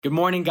Good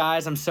morning,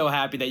 guys. I'm so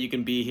happy that you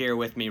can be here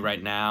with me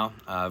right now,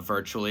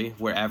 virtually,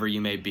 wherever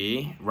you may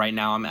be. Right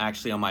now, I'm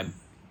actually on my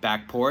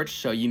back porch,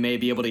 so you may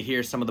be able to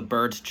hear some of the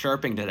birds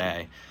chirping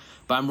today.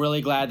 But I'm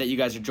really glad that you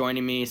guys are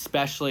joining me,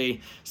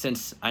 especially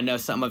since I know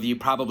some of you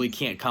probably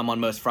can't come on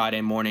most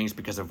Friday mornings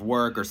because of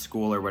work or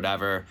school or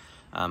whatever.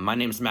 My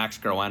name is Max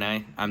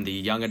Groene. I'm the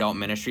Young Adult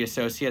Ministry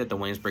Associate at the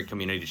Williamsburg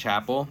Community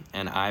Chapel,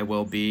 and I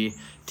will be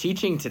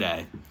teaching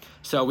today.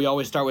 So we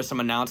always start with some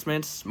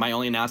announcements. My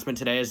only announcement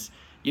today is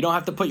you don't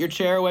have to put your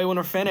chair away when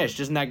we're finished.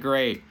 Isn't that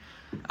great?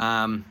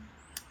 But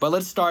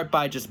let's start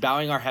by just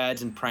bowing our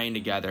heads and praying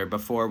together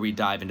before we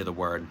dive into the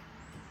Word.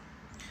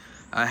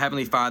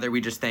 Heavenly Father,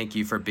 we just thank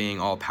you for being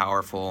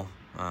all-powerful,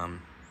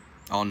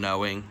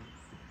 all-knowing,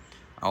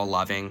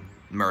 all-loving,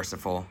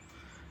 merciful.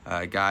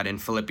 God, in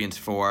Philippians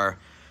 4,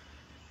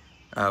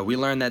 we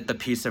learn that the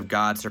peace of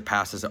God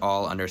surpasses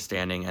all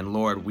understanding. And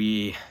Lord,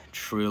 we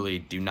truly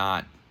do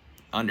not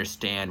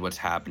understand what's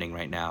happening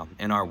right now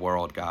in our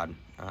world, God.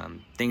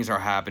 Things are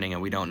happening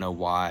and we don't know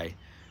why.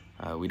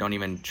 We don't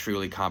even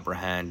truly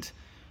comprehend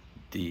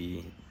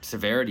the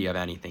severity of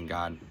anything,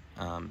 God.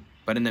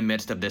 But in the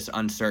midst of this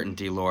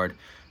uncertainty, Lord,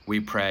 we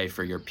pray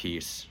for your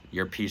peace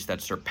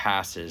that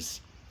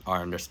surpasses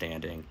our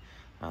understanding.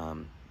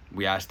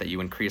 We ask that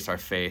you increase our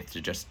faith to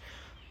just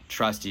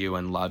trust you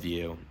and love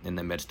you in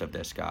the midst of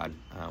this, God.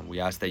 We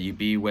ask that you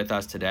be with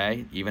us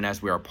today. Even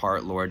as we are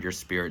apart, Lord, your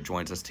Spirit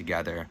joins us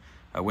together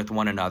with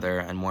one another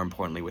and more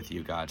importantly with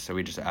you, God. So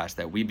we just ask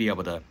that we be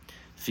able to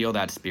feel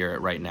that Spirit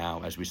right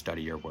now as we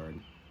study your word.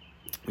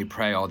 We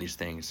pray all these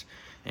things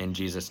in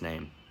Jesus'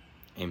 name.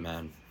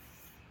 Amen.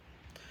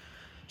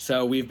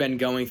 So we've been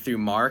going through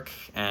Mark,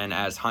 and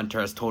as Hunter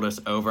has told us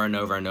over and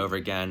over and over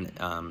again,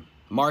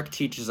 Mark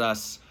teaches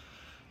us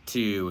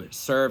to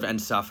serve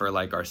and suffer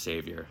like our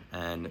Savior.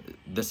 And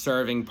the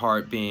serving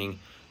part being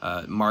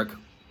Mark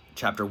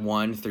chapter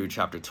 1 through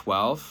chapter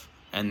 12,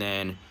 and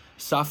then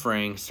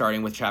suffering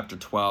starting with chapter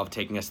 12,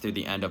 taking us through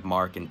the end of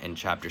Mark in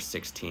chapter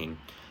 16.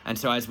 And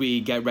so as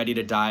we get ready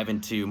to dive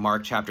into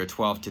Mark chapter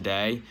 12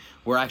 today,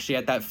 we're actually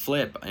at that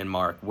flip in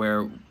Mark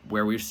where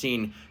we've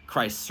seen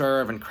Christ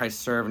serve and Christ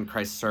serve and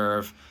Christ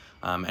serve,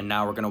 and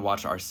now we're going to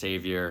watch our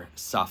Savior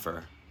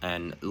suffer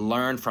and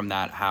learn from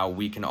that how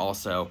we can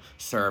also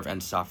serve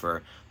and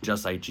suffer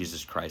just like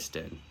Jesus Christ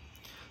did.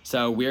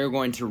 So we're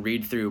going to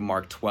read through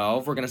Mark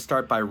 12. We're going to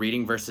start by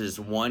reading verses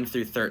 1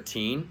 through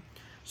 13.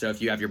 So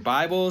if you have your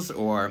Bibles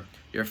or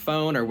your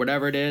phone or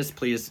whatever it is,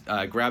 please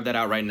grab that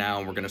out right now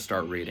and we're going to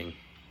start reading.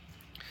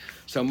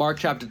 So Mark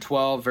chapter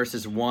 12,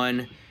 verses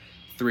 1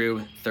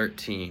 through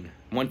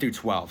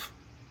 12.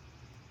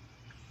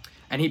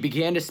 And he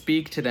began to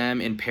speak to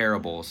them in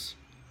parables.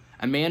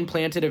 A man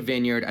planted a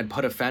vineyard and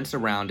put a fence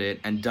around it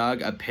and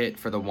dug a pit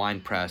for the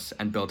winepress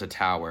and built a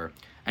tower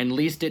and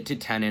leased it to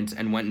tenants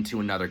and went into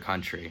another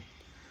country.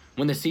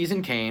 When the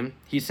season came,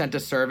 he sent a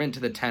servant to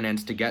the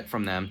tenants to get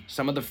from them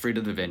some of the fruit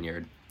of the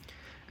vineyard.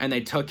 And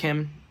they took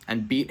him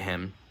and beat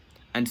him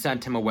and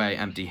sent him away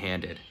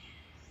empty-handed.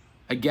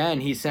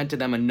 Again, he sent to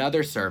them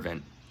another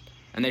servant,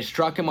 and they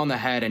struck him on the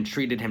head and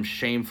treated him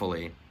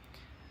shamefully.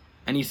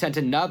 And he sent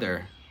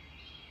another,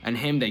 and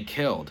him they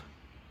killed.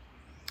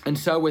 And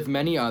so with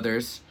many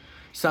others,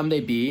 some they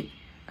beat,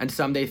 and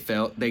some they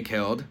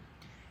killed.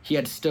 He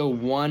had still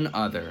one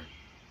other,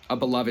 a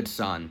beloved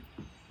son.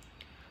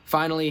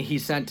 Finally, he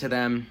sent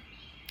him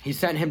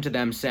to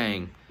them,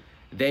 saying,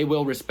 "They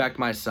will respect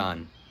my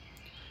son."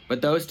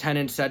 But those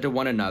tenants said to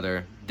one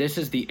another, "This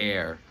is the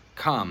heir.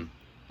 Come,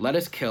 let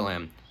us kill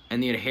him,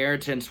 and the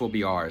inheritance will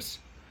be ours."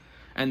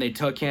 And they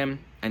took him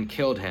and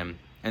killed him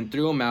and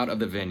threw him out of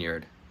the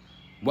vineyard.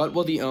 What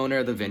will the owner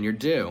of the vineyard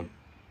do?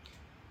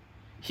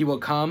 He will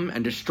come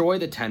and destroy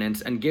the tenants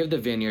and give the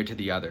vineyard to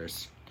the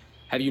others.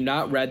 Have you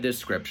not read this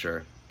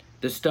scripture?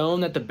 The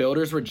stone that the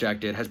builders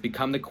rejected has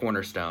become the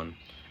cornerstone,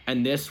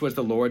 and this was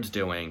the Lord's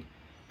doing,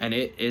 and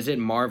is it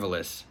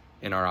marvelous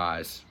in our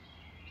eyes?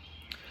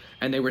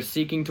 And they were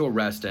seeking to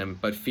arrest him,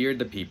 but feared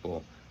the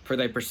people, for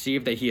they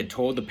perceived that he had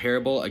told the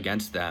parable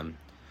against them.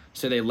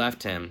 So they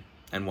left him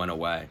and went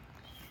away.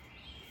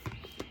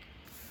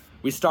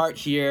 We start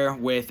here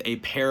with a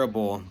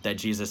parable that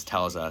Jesus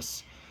tells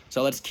us.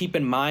 So let's keep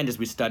in mind as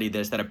we study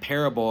this that a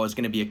parable is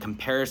going to be a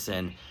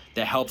comparison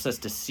that helps us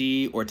to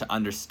see or to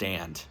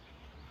understand.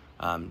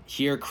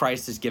 Here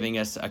Christ is giving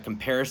us a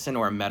comparison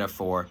or a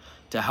metaphor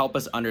to help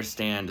us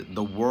understand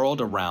the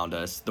world around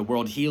us, the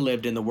world he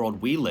lived in, the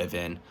world we live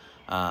in.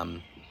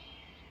 And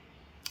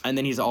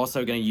then he's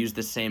also going to use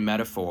the same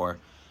metaphor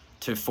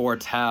to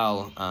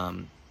foretell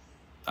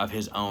of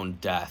his own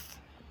death,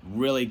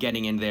 really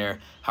getting in there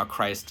how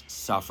Christ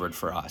suffered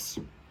for us.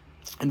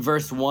 In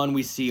verse 1,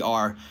 we see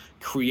our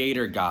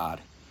Creator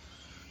God.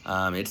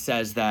 It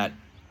says that,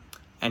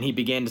 and he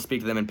began to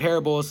speak to them in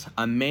parables.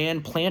 A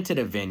man planted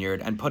a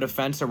vineyard and put a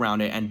fence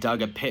around it and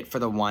dug a pit for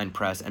the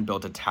winepress and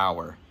built a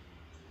tower.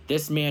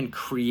 This man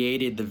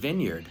created the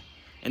vineyard.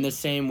 In the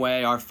same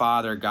way, our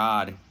Father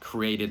God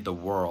created the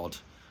world.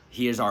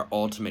 He is our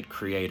ultimate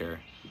creator.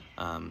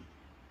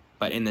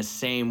 But in the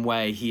same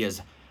way, he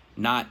has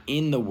not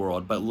in the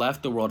world, but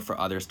left the world for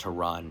others to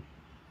run,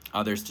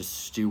 others to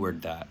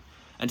steward that.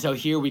 And so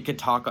here we could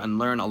talk and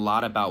learn a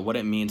lot about what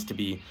it means to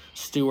be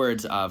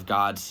stewards of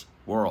God's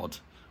world.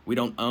 We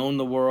don't own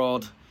the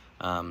world.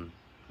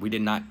 We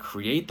did not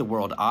create the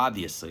world,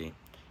 obviously.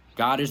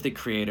 God is the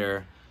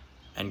creator,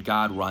 and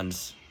God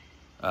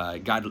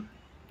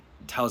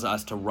tells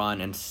us to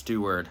run and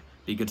steward,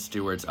 be good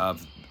stewards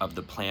of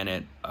the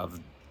planet, of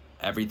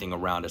everything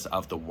around us,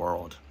 of the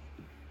world.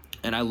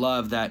 And I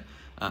love that.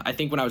 I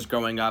think when I was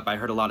growing up, I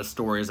heard a lot of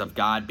stories of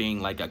God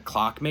being like a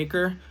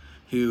clockmaker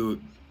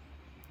who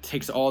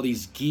takes all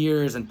these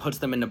gears and puts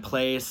them into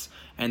place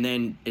and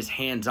then is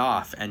hands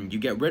off, and you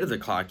get rid of the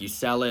clock, you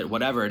sell it,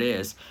 whatever it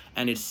is,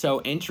 and it's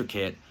so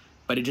intricate,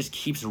 but it just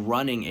keeps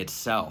running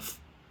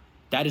itself.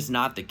 That is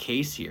not the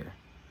case here.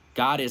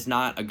 God is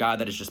not a God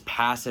that is just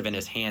passive and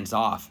is hands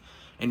off.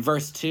 In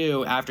verse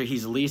 2, after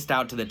he's leased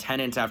out to the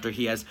tenants, after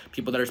he has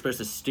people that are supposed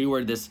to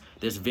steward this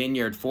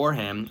vineyard for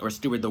him, or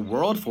steward the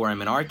world for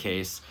him in our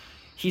case,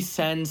 he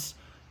sends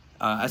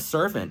a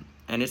servant.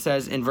 And it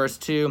says in verse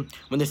 2,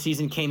 when the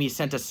season came, he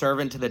sent a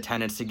servant to the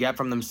tenants to get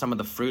from them some of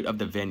the fruit of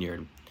the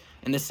vineyard.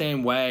 In the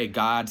same way,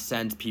 God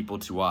sends people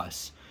to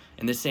us.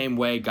 In the same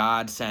way,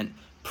 God sent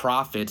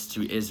prophets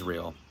to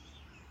Israel.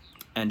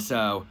 And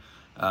so,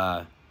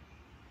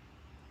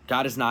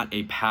 God is not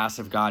a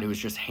passive God who is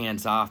just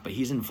hands off, but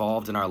he's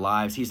involved in our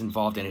lives. He's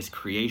involved in his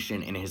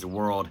creation, in his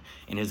world,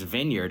 in his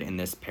vineyard in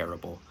this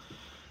parable.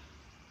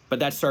 But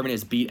that servant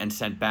is beat and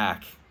sent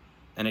back.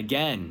 And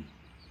again,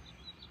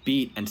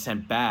 beat and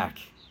sent back.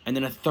 And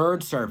then a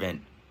third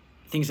servant,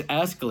 things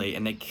escalate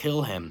and they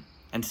kill him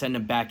and send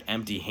him back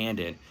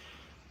empty-handed.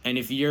 And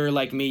if you're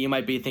like me, you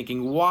might be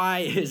thinking, why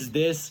is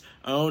this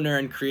owner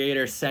and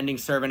creator sending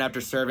servant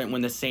after servant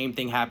when the same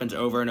thing happens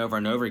over and over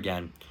and over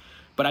again?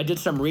 But I did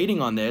some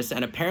reading on this,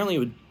 and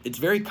apparently it's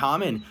very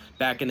common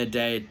back in the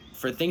day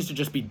for things to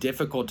just be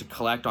difficult to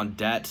collect on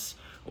debts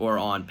or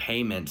on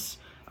payments.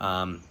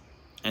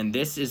 And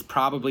this is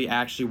probably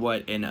actually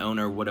what an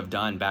owner would have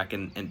done back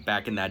in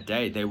that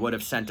day. They would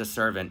have sent a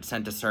servant,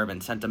 sent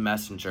a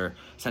messenger.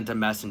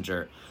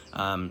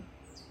 And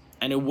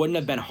it wouldn't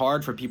have been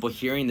hard for people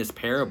hearing this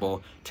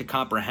parable to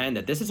comprehend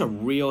that this is a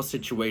real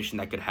situation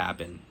that could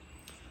happen.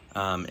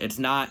 It's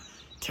not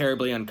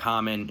terribly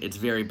uncommon. It's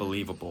very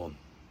believable.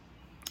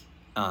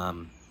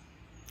 And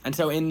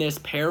so in this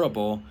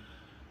parable,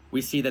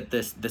 we see that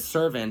the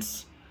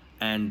servants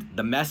and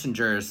the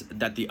messengers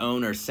that the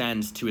owner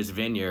sends to his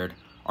vineyard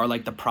are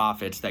like the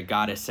prophets that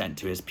God has sent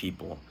to his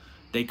people.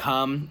 They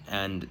come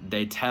and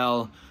they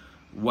tell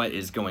what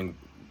is going,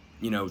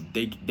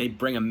 they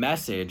bring a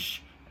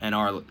message and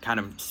are kind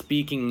of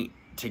speaking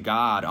to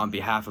God on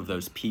behalf of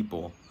those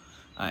people.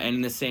 And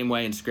in the same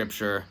way in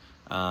Scripture,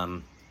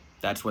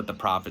 that's what the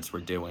prophets were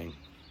doing.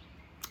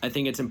 I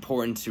think it's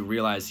important to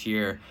realize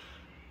here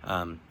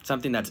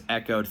something that's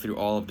echoed through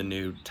all of the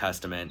New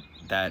Testament,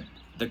 that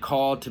the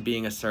call to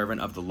being a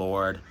servant of the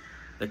Lord,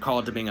 the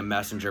call to being a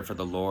messenger for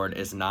the Lord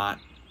is not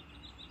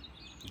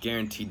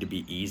guaranteed to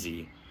be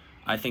easy.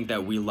 I think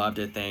that we love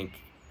to think,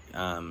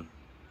 and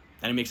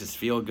it makes us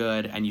feel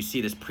good, and you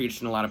see this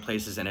preached in a lot of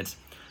places, and it's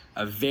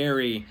a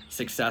very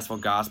successful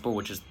gospel,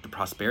 which is the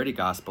prosperity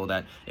gospel,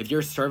 that if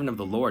you're a servant of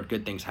the Lord,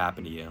 good things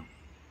happen to you.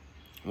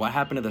 What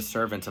happened to the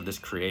servants of this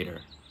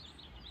creator?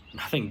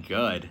 Nothing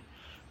good.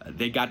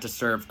 They got to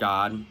serve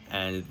God,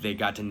 and they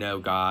got to know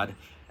God,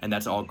 and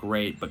that's all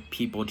great, but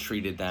people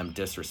treated them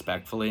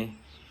disrespectfully.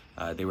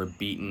 They were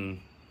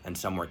beaten, and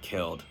some were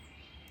killed.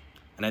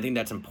 And I think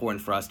that's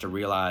important for us to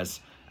realize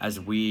as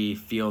we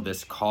feel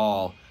this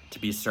call to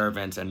be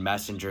servants and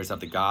messengers of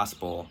the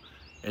gospel,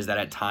 is that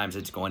at times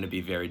it's going to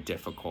be very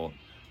difficult.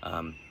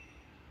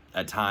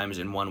 At times,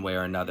 in one way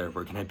or another,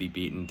 we're going to be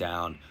beaten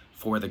down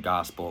for the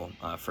gospel,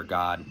 for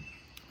God.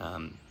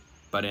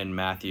 But in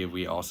Matthew,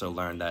 we also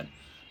learn that,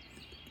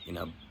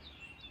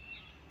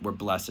 we're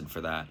blessed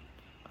for that.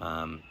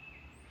 And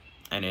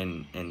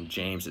in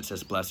James, it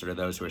says, blessed are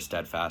those who are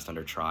steadfast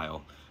under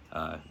trial,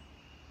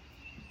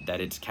 that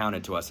it's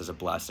counted to us as a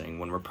blessing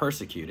when we're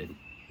persecuted.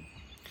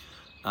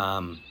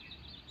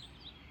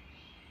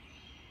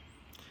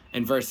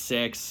 In verse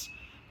 6,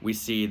 we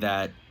see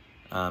that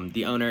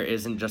the owner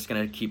isn't just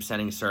going to keep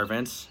sending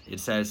servants. It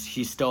says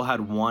he still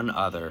had one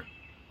other,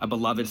 a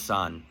beloved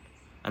son.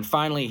 And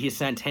finally, he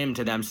sent him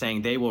to them,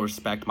 saying, they will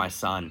respect my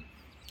son.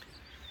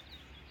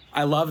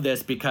 I love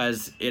this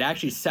because it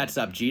actually sets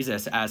up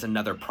Jesus as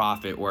another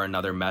prophet or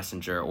another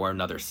messenger or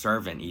another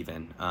servant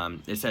even.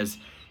 It says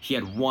he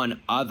had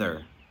one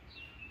other.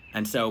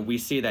 And so we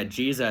see that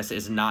Jesus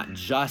is not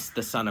just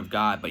the Son of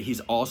God, but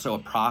he's also a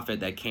prophet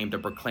that came to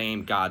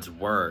proclaim God's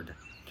word.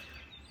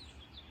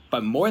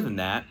 But more than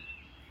that,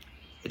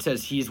 it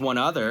says he's one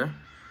other,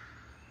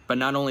 but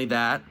not only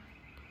that,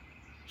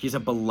 he's a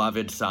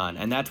beloved son.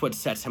 And that's what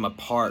sets him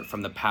apart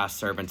from the past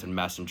servants and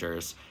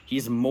messengers.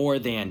 He's more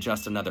than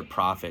just another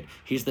prophet.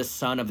 He's the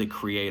son of the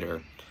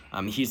Creator.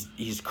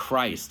 He's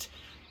Christ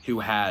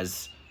who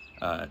has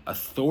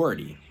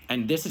authority.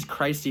 And this is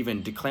Christ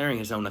even declaring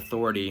his own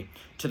authority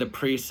to the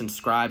priests and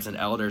scribes and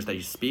elders that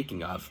he's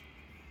speaking of.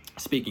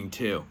 speaking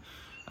to.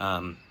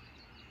 And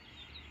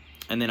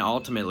then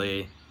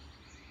ultimately,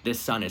 this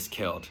son is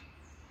killed.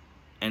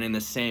 And in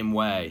the same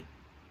way,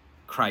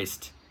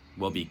 Christ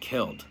will be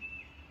killed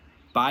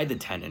by the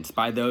tenants,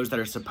 by those that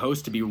are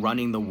supposed to be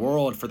running the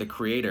world for the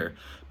Creator,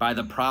 by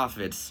the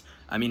prophets.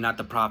 I mean, not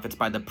the prophets,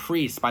 by the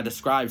priests, by the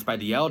scribes, by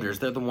the elders.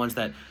 They're the ones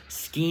that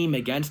scheme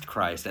against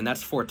Christ. And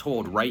that's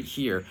foretold right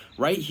here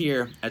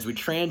as we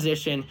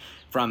transition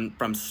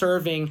from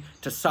serving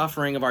to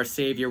suffering of our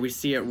Savior. We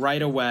see it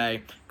right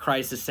away.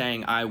 Christ is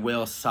saying, I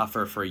will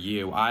suffer for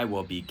you. I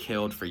will be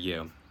killed for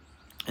you.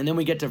 And then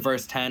we get to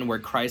verse 10 where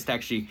Christ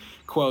actually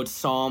quotes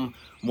Psalm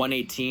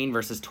 118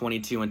 verses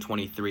 22 and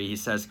 23. He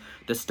says,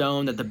 the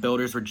stone that the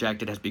builders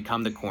rejected has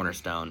become the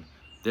cornerstone.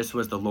 This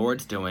was the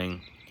Lord's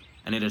doing,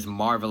 and it is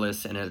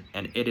marvelous, and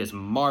it is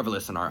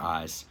marvelous in our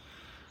eyes.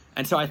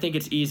 And so I think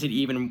it's easy to,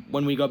 even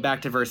when we go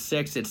back to verse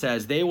 6, it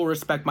says, they will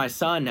respect my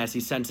son as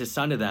he sends his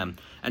son to them.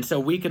 And so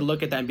we could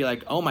look at that and be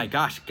like, oh my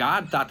gosh,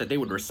 God thought that they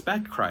would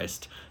respect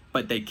Christ,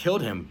 but they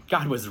killed him.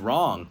 God was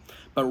wrong.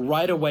 But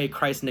right away,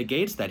 Christ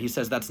negates that. He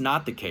says that's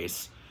not the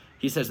case.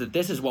 He says that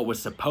this is what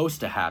was supposed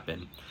to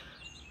happen.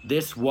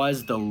 This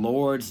was the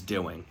Lord's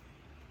doing.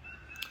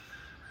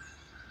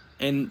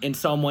 In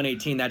Psalm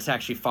 118, that's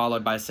actually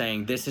followed by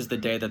saying, this is the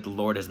day that the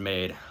Lord has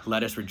made.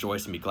 Let us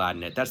rejoice and be glad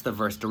in it. That's the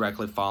verse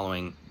directly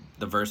following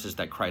the verses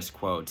that Christ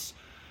quotes.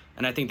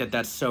 And I think that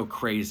that's so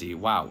crazy.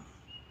 Wow.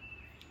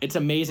 It's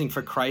amazing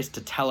for Christ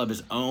to tell of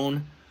his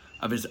own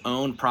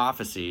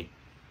prophecy,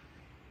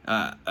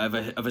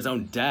 of his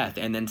own death,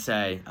 and then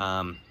say,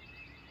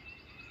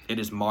 it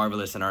is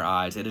marvelous in our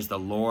eyes. It is the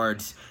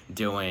Lord's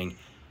doing,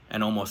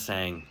 and almost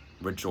saying,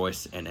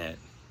 rejoice in it.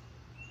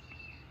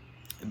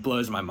 It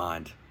blows my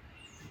mind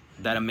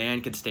that a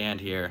man could stand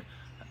here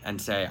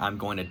and say, I'm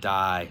going to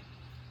die.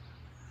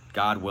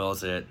 God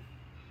wills it.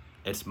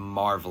 It's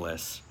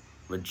marvelous.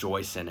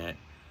 Rejoice in it.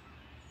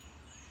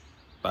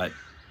 But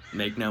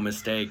make no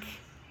mistake,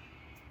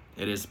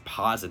 it is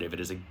positive. It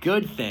is a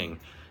good thing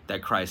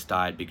that Christ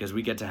died, because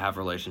we get to have a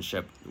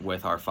relationship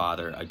with our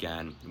Father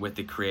again, with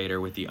the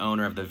Creator, with the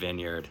owner of the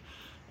vineyard,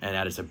 and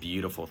that is a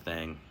beautiful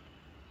thing.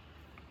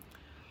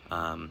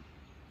 And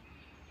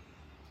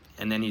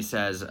then he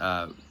says,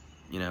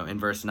 in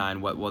verse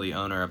 9, what will the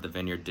owner of the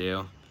vineyard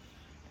do?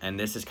 And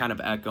this is kind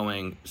of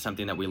echoing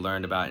something that we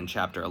learned about in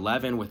chapter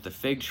 11 with the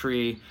fig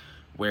tree,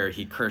 where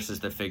he curses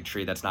the fig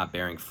tree that's not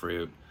bearing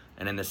fruit.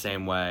 And in the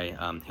same way,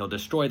 he'll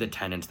destroy the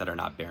tenants that are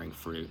not bearing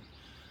fruit.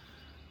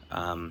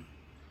 And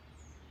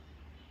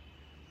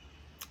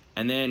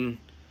then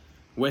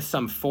with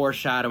some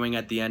foreshadowing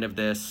at the end of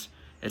this,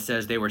 it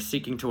says they were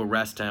seeking to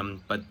arrest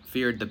him, but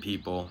feared the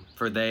people,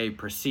 for they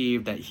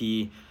perceived that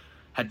he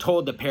had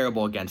told the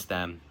parable against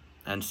them.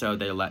 And so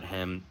they left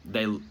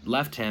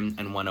him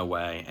and went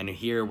away. And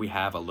here we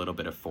have a little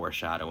bit of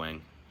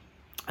foreshadowing.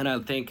 And I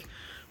think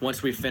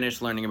once we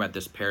finish learning about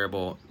this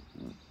parable,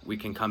 we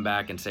can come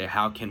back and say,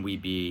 how can we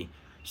be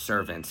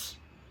servants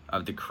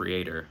of the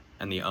Creator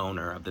and the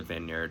owner of the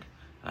vineyard?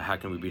 How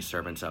can we be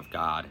servants of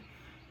God?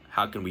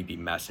 How can we be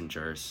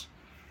messengers?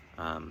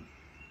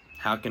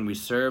 How can we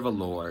serve a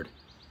Lord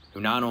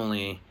who not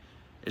only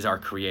is our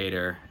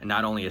Creator and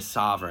not only is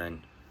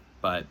sovereign,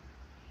 but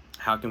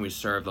how can we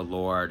serve the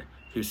Lord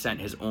who sent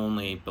his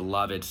only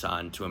beloved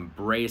Son to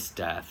embrace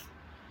death,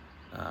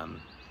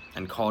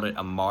 and called it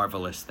a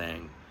marvelous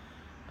thing,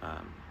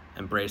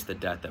 embrace the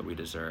death that we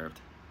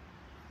deserved?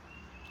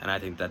 And I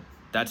think that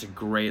that's a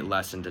great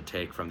lesson to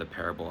take from the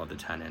parable of the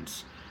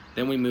tenants.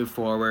 Then we move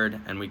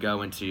forward and we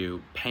go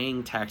into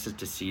paying taxes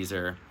to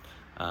Caesar.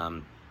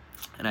 And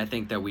I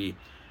think that we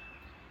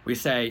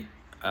say,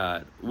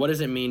 what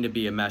does it mean to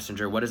be a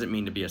messenger? What does it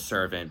mean to be a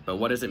servant? But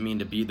what does it mean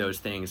to be those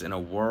things in a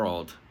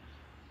world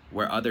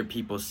where other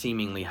people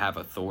seemingly have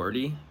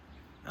authority?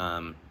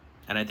 And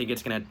I think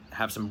it's going to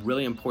have some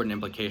really important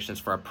implications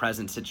for our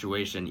present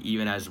situation,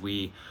 even as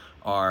we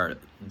are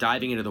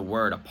diving into the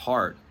Word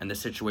apart and the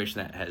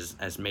situation that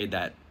has made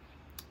that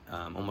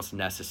almost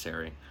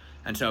necessary.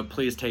 And so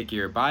please take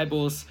your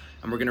Bibles,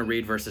 and we're going to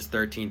read verses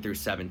 13 through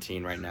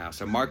 17 right now.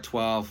 So Mark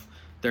 12,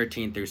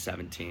 13 through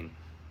 17.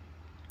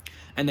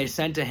 And they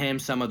sent to him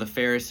some of the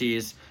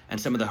Pharisees and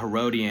some of the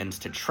Herodians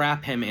to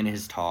trap him in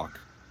his talk.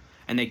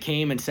 And they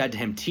came and said to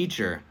him,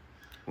 Teacher,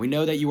 we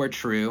know that you are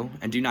true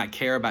and do not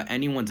care about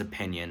anyone's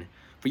opinion,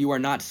 for you are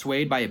not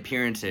swayed by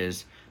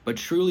appearances, but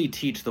truly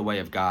teach the way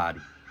of God.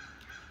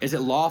 Is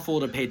it lawful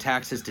to pay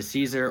taxes to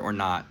Caesar or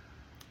not?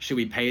 Should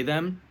we pay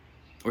them,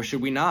 or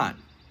should we not?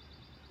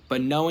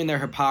 But knowing their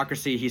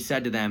hypocrisy, he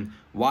said to them,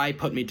 Why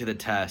put me to the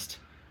test?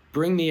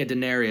 Bring me a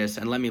denarius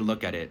and let me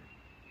look at it.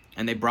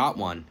 And they brought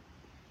one.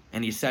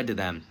 And he said to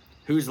them,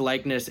 Whose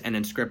likeness and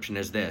inscription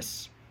is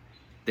this?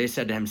 They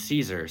said to him,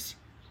 Caesar's.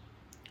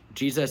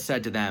 Jesus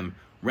said to them,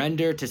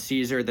 Render to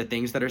Caesar the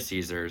things that are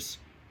Caesar's,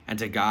 and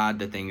to God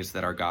the things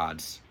that are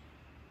God's.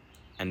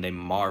 And they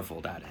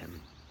marveled at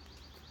him.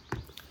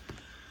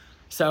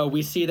 So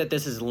we see that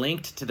this is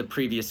linked to the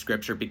previous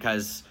scripture,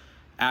 because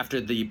after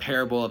the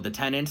parable of the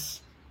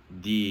tenants,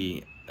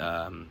 the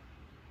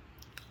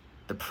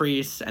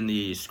priests and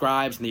the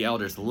scribes and the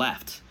elders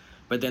left.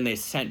 but then they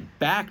sent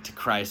back to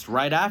Christ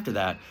right after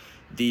that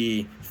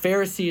the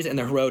Pharisees and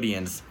the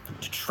Herodians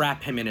to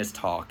trap him in his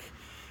talk.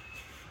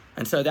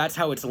 And so that's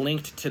how it's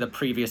linked to the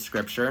previous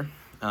scripture.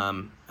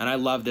 And I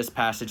love this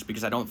passage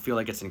because I don't feel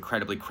like it's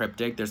incredibly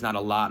cryptic. There's not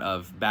a lot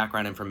of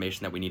background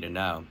information that we need to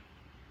know.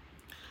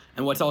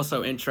 And what's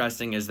also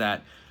interesting is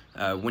that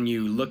when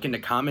you look into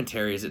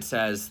commentaries, it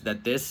says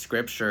that this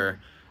scripture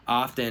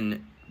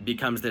often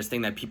becomes this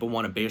thing that people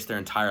want to base their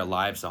entire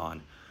lives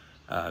on.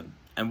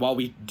 And while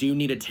we do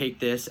need to take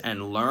this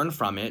and learn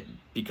from it,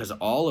 because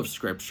all of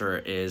scripture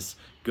is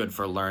good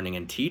for learning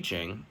and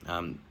teaching,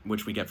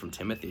 which we get from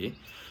Timothy,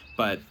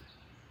 but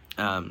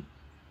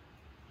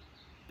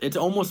it's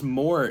almost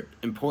more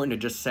important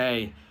to just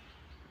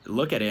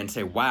look at it and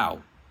say,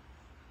 wow,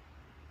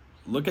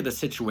 look at the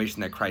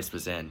situation that Christ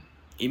was in.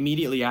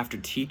 Immediately after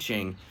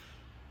teaching,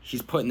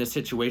 he's put in this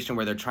situation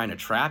where they're trying to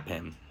trap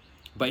him,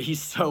 but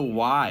he's so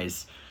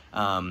wise,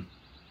 and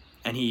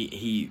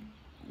he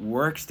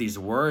works these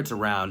words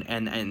around,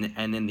 and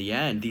in the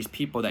end, these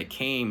people that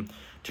came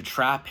to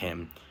trap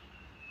him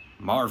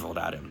marveled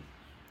at him,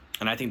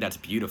 and I think that's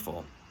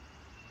beautiful.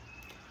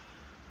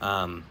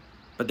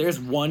 But there's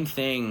one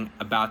thing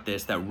about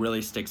this that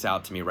really sticks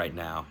out to me right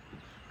now,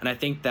 and I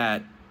think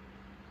that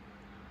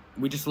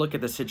we just look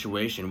at the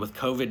situation with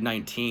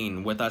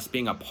COVID-19, with us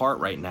being apart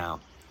right now.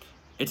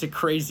 It's a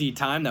crazy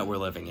time that we're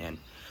living in.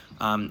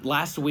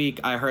 Last week,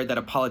 I heard that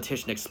a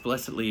politician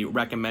explicitly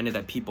recommended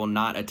that people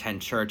not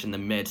attend church in the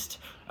midst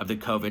of the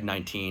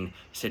COVID-19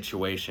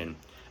 situation.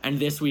 And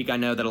this week, I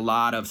know that a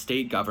lot of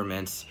state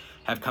governments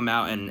have come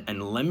out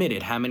and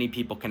limited how many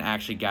people can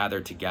actually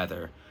gather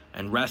together.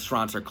 And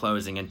restaurants are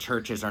closing and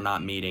churches are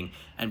not meeting.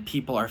 And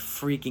people are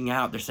freaking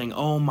out. They're saying,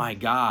 oh my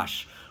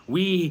gosh,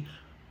 we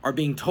are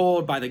being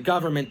told by the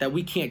government that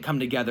we can't come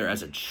together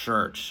as a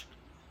church.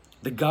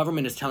 The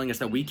government is telling us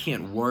that we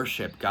can't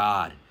worship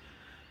God.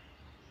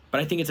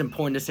 But I think it's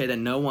important to say that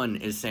no one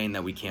is saying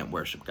that we can't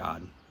worship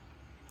God.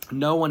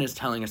 No one is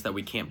telling us that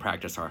we can't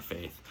practice our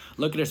faith.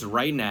 Look at us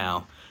right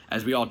now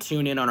as we all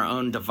tune in on our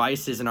own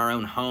devices in our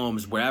own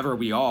homes, wherever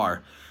we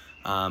are,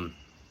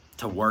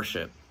 to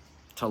worship,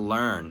 to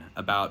learn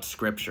about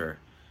Scripture.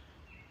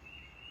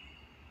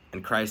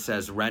 And Christ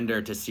says,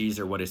 render to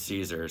Caesar what is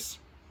Caesar's.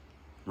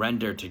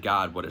 Render to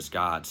God what is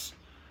God's.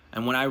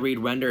 And when I read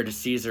render to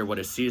Caesar what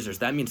is Caesar's,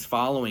 that means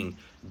following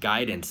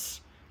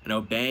guidance and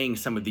obeying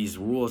some of these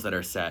rules that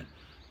are set.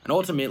 And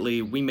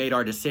ultimately, we made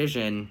our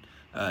decision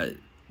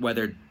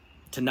whether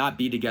to not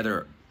be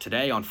together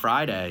today on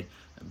Friday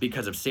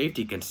because of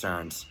safety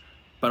concerns,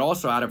 but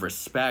also out of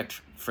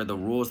respect for the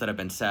rules that have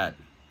been set.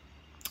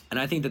 And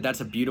I think that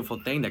that's a beautiful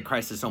thing that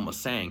Christ is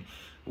almost saying.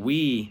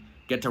 We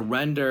get to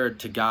render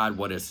to God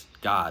what is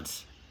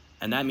God's.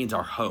 And that means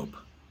our hope.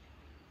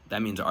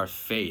 That means our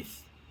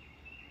faith,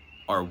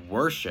 our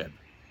worship.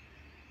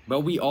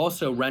 But we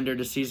also render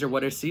to Caesar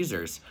what is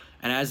Caesar's.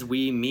 And as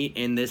we meet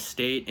in this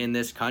state, in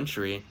this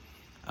country,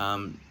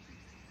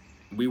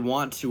 we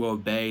want to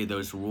obey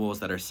those rules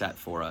that are set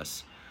for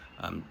us,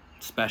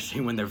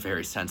 especially when they're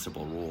very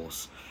sensible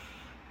rules.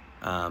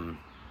 But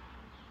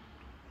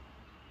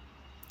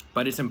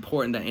it's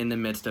important that in the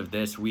midst of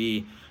this,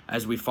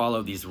 as we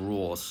follow these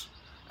rules,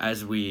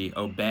 as we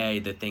obey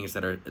the things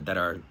that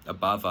are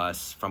above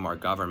us from our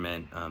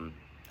government,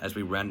 as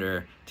we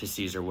render to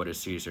Caesar what is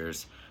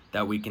Caesar's,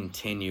 that we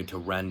continue to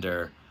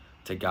render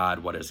to God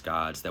what is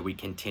God's, that we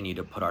continue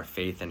to put our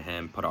faith in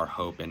him, put our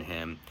hope in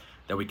him,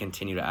 that we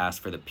continue to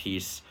ask for the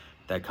peace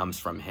that comes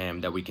from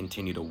him, that we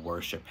continue to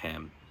worship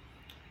him.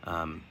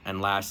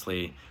 And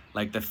lastly,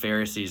 like the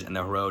Pharisees and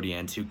the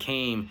Herodians who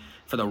came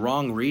for the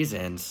wrong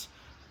reasons,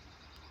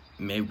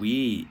 may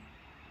we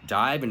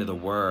dive into the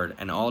word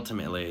and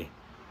ultimately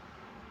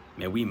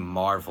may we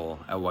marvel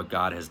at what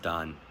God has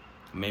done.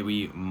 May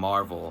we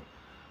marvel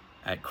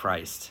at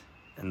Christ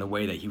and the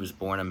way that he was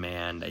born a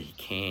man, that he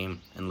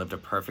came and lived a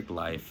perfect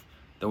life,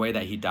 the way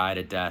that he died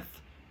a death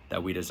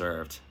that we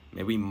deserved.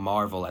 May we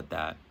marvel at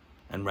that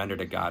and render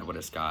to God what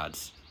is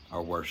God's,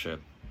 our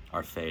worship,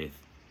 our faith,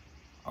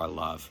 our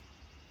love.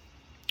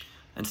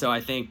 And so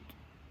I think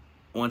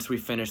once we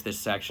finish this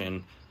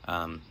section,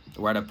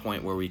 we're at a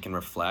point where we can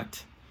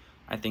reflect.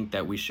 I think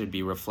that we should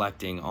be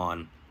reflecting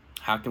on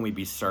how can we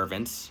be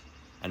servants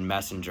and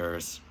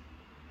messengers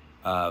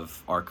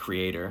of our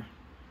Creator.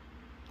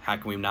 How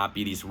can we not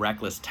be these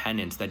reckless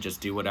tenants that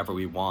just do whatever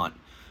we want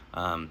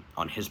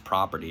on his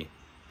property?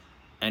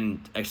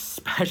 And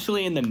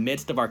especially in the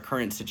midst of our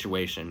current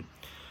situation,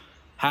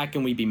 how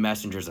can we be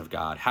messengers of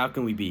God? How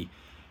can we be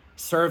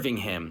serving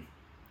him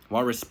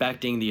while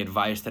respecting the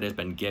advice that has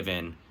been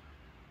given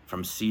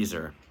from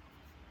Caesar?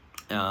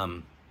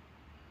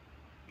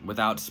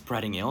 Without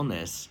spreading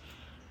illness,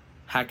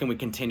 how can we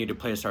continue to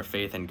place our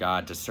faith in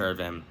God to serve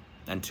him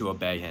and to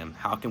obey him?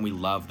 How can we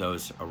love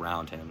those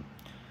around him?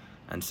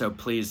 And so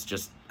please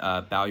just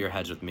bow your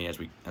heads with me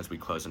as we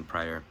close in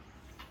prayer.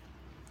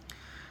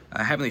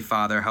 Heavenly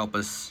Father, help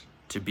us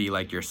to be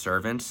like your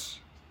servants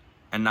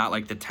and not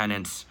like the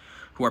tenants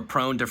who are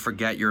prone to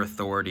forget your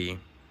authority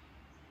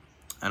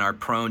and are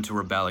prone to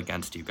rebel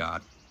against you,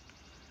 God.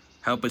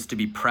 Help us to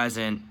be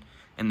present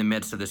in the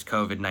midst of this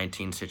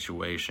COVID-19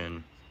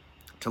 situation,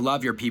 to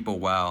love your people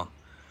well,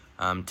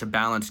 to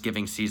balance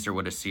giving Caesar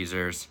what is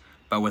Caesar's,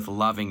 but with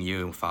loving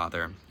you,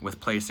 Father, with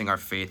placing our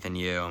faith in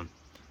you,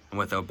 and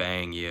with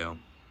obeying you.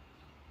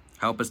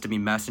 Help us to be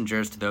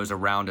messengers to those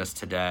around us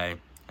today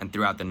and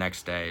throughout the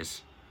next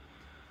days.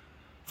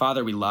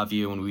 Father, we love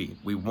you and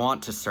we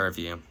want to serve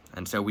you.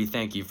 And so we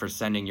thank you for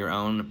sending your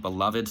own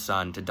beloved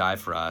Son to die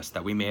for us,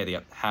 that we may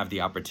have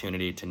the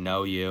opportunity to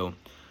know you,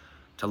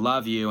 to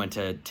love you, and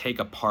to take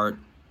a part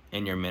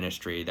in your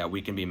ministry, that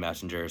we can be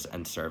messengers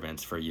and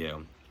servants for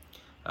you.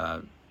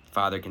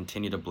 Father,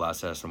 continue to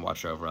bless us and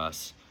watch over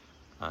us.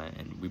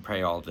 And we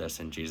pray all of this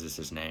in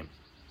Jesus' name.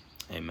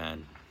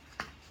 Amen.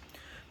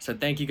 So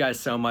thank you guys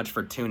so much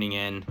for tuning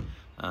in.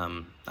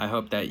 I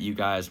hope that you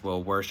guys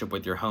will worship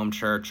with your home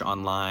church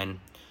online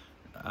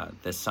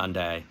this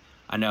Sunday.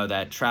 I know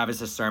that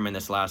Travis's sermon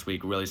this last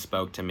week really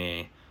spoke to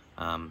me.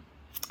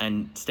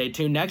 And stay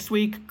tuned. Next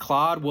week,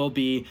 Claude will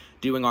be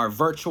doing our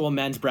virtual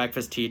men's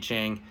breakfast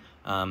teaching.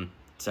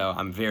 So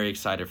I'm very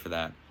excited for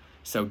that.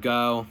 So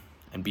go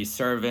and be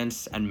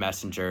servants and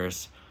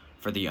messengers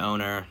for the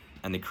owner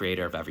and the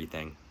creator of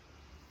everything.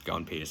 Go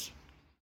in peace.